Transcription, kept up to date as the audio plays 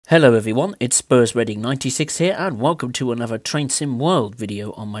Hello everyone, it's Spurs Reading 96 here and welcome to another Train Sim World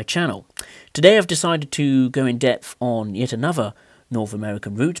video on my channel. Today I've decided to go in depth on yet another North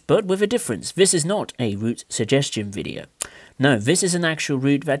American route, but with a difference. This is not a route suggestion video. No, this is an actual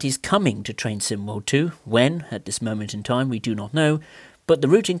route that is coming to Train Sim World 2. When, at this moment in time, we do not know, but the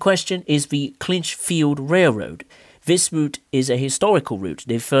route in question is the Clinchfield Railroad. This route is a historical route,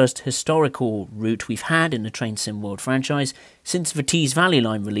 the first historical route we've had in the Train Sim World franchise since the Tees Valley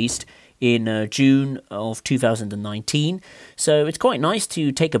line released in June of 2019. So it's quite nice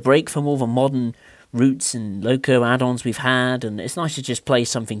to take a break from all the modern routes and Loco add-ons we've had, and it's nice to just play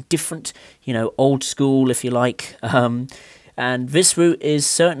something different, you know, old school if you like. And this route is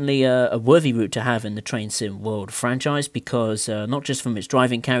certainly a worthy route to have in the Train Sim World franchise because not just from its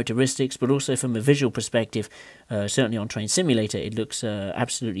driving characteristics but also from a visual perspective, certainly on Train Simulator it looks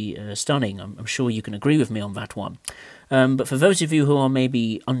absolutely stunning. I'm sure you can agree with me on that one. But for those of you who are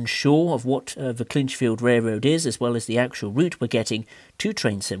maybe unsure of what the Clinchfield Railroad is, as well as the actual route we're getting to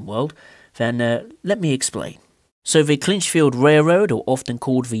Train Sim World, then let me explain. So the Clinchfield Railroad, or often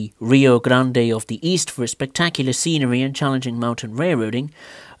called the Rio Grande of the East for its spectacular scenery and challenging mountain railroading,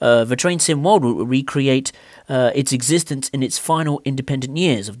 the Train Sim World route will recreate its existence in its final independent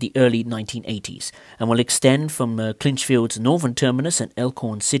years of the early 1980s, and will extend from Clinchfield's northern terminus at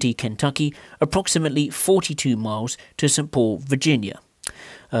Elkhorn City, Kentucky, approximately 42 miles to St. Paul, Virginia.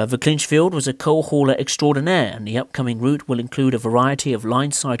 The Clinchfield was a coal hauler extraordinaire, and the upcoming route will include a variety of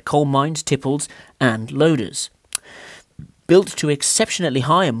line-side coal mines, tipples, and loaders. Built to exceptionally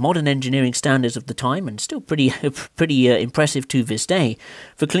high and modern engineering standards of the time, and still pretty impressive to this day,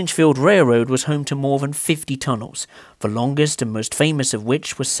 the Clinchfield Railroad was home to more than 50 tunnels, the longest and most famous of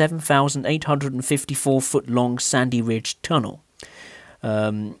which was 7,854-foot-long Sandy Ridge Tunnel.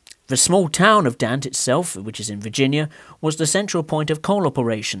 The small town of Dant itself, which is in Virginia, was the central point of coal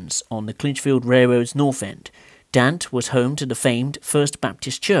operations on the Clinchfield Railroad's north end. Dant was home to the famed First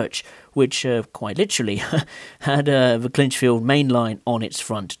Baptist Church, which quite literally had the Clinchfield main line on its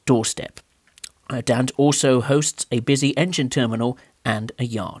front doorstep. Dant also hosts a busy engine terminal and a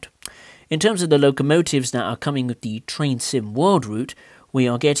yard. In terms of the locomotives that are coming with the Train Sim World route, we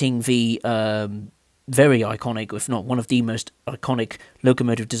are getting the very iconic, if not one of the most iconic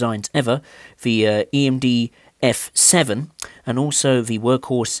locomotive designs ever, the EMD F7, and also the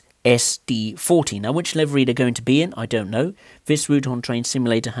workhorse SD40. Now, which livery they're going to be in, I don't know. This route on Train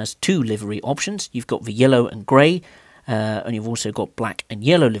Simulator has two livery options. You've got the yellow and grey, and you've also got black and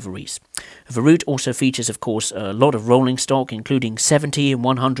yellow liveries. The route also features, of course, a lot of rolling stock, including 70 and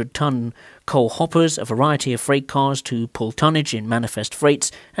 100-ton coal hoppers, a variety of freight cars to pull tonnage in manifest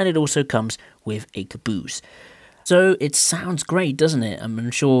freights, and it also comes with a caboose. So it sounds great, doesn't it? I'm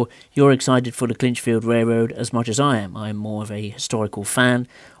sure you're excited for the Clinchfield Railroad as much as I am. I'm more of a historical fan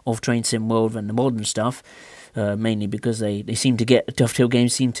of Train Sim World than the modern stuff, mainly because they seem to get, Dovetail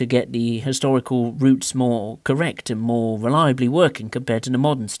Games seem to get the historical routes more correct and more reliably working compared to the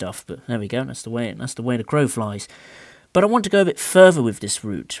modern stuff. But there we go, that's the way the crow flies. But I want to go a bit further with this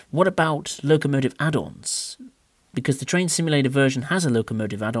route. What about locomotive add-ons? Because the Train Simulator version has a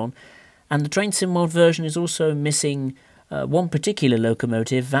locomotive add-on, and the Train Sim World version is also missing one particular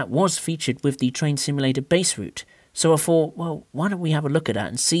locomotive that was featured with the Train Simulator base route. So I thought, well, why don't we have a look at that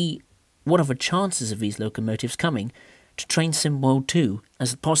and see what are the chances of these locomotives coming to Train Sim World 2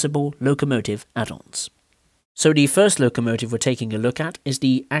 as possible locomotive add-ons. So the first locomotive we're taking a look at is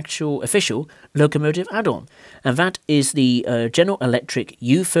the actual official locomotive add-on, and that is the General Electric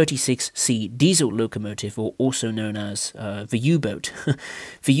U36C diesel locomotive, or also known as the U-boat.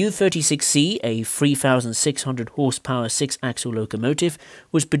 The U36C, a 3,600 horsepower 6-axle locomotive,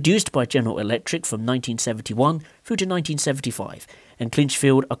 was produced by General Electric from 1971 through to 1975, and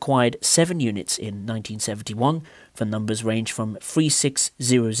Clinchfield acquired 7 units in 1971. The numbers range from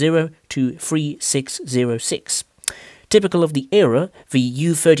 3600 to 3606. Typical of the era, the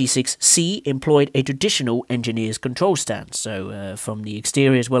U36C employed a traditional engineer's control stand, so from the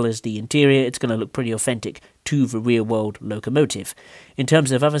exterior as well as the interior, it's going to look pretty authentic to the real-world locomotive. In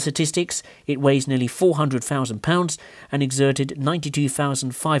terms of other statistics, it weighs nearly 400,000 pounds and exerted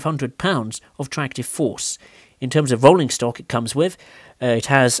 92,500 pounds of tractive force. In terms of rolling stock it comes with, it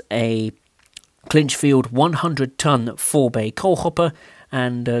has a Clinchfield 100-ton 4-bay coal hopper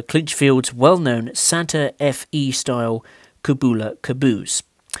and Clinchfield's well-known Santa FE style Kubula caboose.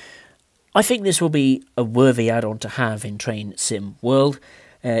 I think this will be a worthy add-on to have in Train Sim World.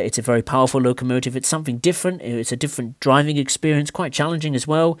 It's a very powerful locomotive. It's something different. It's a different driving experience, quite challenging as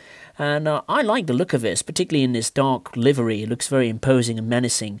well. And I like the look of this, particularly in this dark livery. It looks very imposing and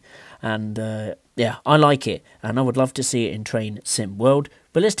menacing. And Yeah, I like it, and I would love to see it in Train Sim World,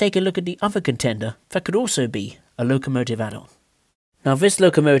 but let's take a look at the other contender that could also be a locomotive add-on. Now this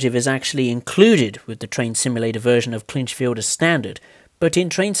locomotive is actually included with the Train Simulator version of Clinchfield as standard, but in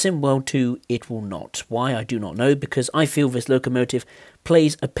Train Sim World 2 it will not. Why, I do not know, because I feel this locomotive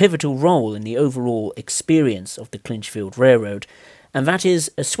plays a pivotal role in the overall experience of the Clinchfield Railroad, and that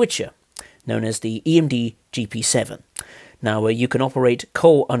is a switcher, known as the EMD GP7. Now, you can operate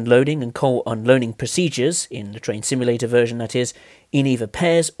coal unloading and coal unloading procedures, in the Train Simulator version that is, in either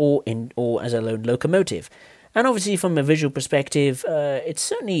pairs or as a lone locomotive. And obviously from a visual perspective, it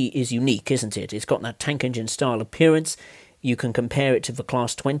certainly is unique, isn't it? It's got that tank engine style appearance. You can compare it to the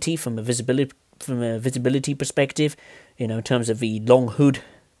Class 20 from a visibility perspective, in terms of the long hood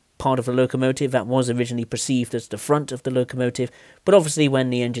part of the locomotive that was originally perceived as the front of the locomotive, but obviously when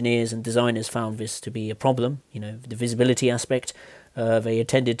the engineers and designers found this to be a problem, the visibility aspect, they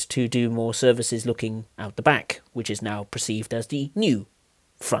intended to do more services looking out the back, which is now perceived as the new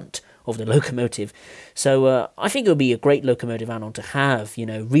front of the locomotive. So I think it would be a great locomotive add-on to have.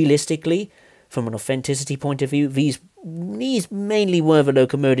 Realistically, from an authenticity point of view, these mainly were the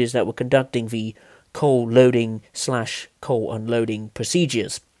locomotives that were conducting the coal loading / coal unloading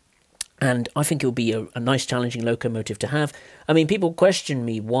procedures. And I think it will be a nice challenging locomotive to have. I mean, people question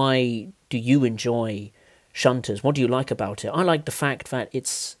me, why do you enjoy shunters? What do you like about it? I like the fact that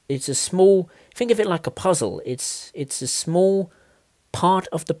it's a small, think of it like a puzzle. It's a small part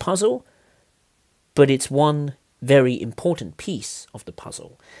of the puzzle, but it's one very important piece of the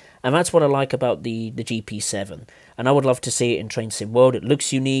puzzle. And that's what I like about the GP7. And I would love to see it in Train Sim World. It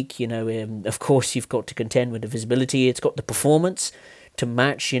looks unique, of course you've got to contend with the visibility. It's got the performance to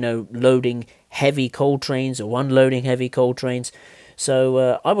match, loading heavy coal trains or unloading heavy coal trains.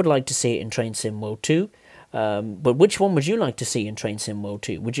 So I would like to see it in Train Sim World 2. But which one would you like to see in Train Sim World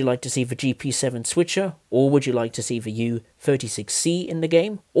 2? Would you like to see the GP7 switcher, or would you like to see the U36C in the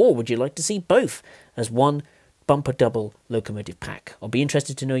game, or would you like to see both as one bumper double locomotive pack? I'll be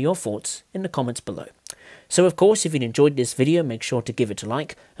interested to know your thoughts in the comments below. So of course, if you enjoyed this video, make sure to give it a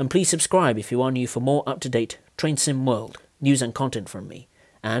like, and please subscribe if you are new for more up-to-date Train Sim World news and content from me.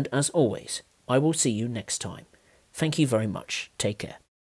 And as always, I will see you next time. Thank you very much. Take care.